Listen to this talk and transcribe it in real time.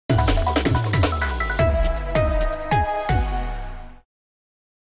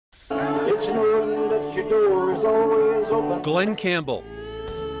Glenn Campbell,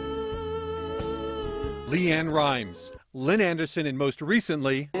 Leanne Rimes, Lynn Anderson, and most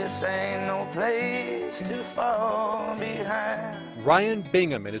recently, this ain't no place to fall behind. Ryan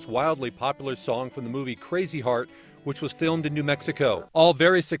Bingham and his wildly popular song from the movie Crazy Heart, which was filmed in New Mexico. All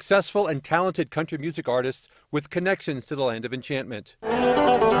very successful and talented country music artists with connections to the land of enchantment.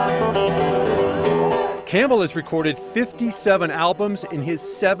 Campbell has recorded 57 albums in his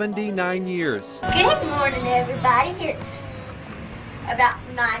 79 years. Good morning, everybody. It's about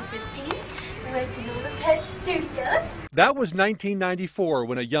 9:15. We're at the Pet Studios. That was 1994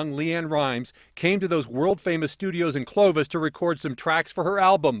 when a young Leanne Rimes came to those world-famous studios in Clovis to record some tracks for her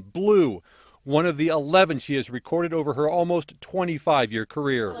album, Blue, one of the 11 she has recorded over her almost 25-year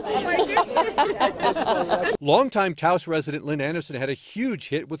career. Longtime Taos resident Lynn Anderson had a huge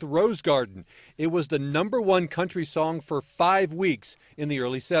hit with Rose Garden. It was the #1 country song for 5 weeks in the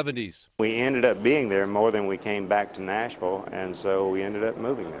early 70s. We ended up being there more than we came back to Nashville, and so we ended up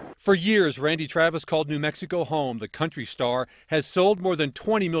moving there. For years, Randy Travis called New Mexico home. The country star has sold more than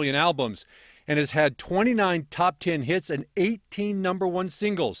 20 million albums and has had 29 top 10 hits and 18 #1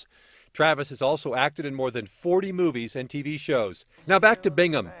 singles. Travis has also acted in more than 40 movies and TV shows. Now back to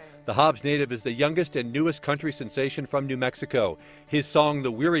Bingham. The Hobbs native is the youngest and newest country sensation from New Mexico. His song,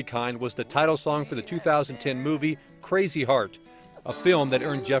 The Weary Kind, was the title song for the 2010 movie Crazy Heart, a film that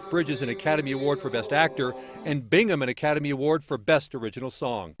earned Jeff Bridges an Academy Award for Best Actor and Bingham an Academy Award for Best Original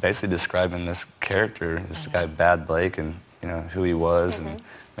Song. Basically describing this character, this guy Bad Blake, and who he was and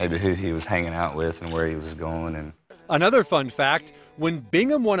maybe who he was hanging out with and where he was going. And another fun fact, when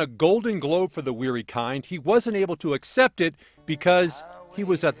Bingham won a Golden Globe for The Weary Kind, he wasn't able to accept it because he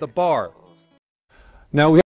was at the bar. Now we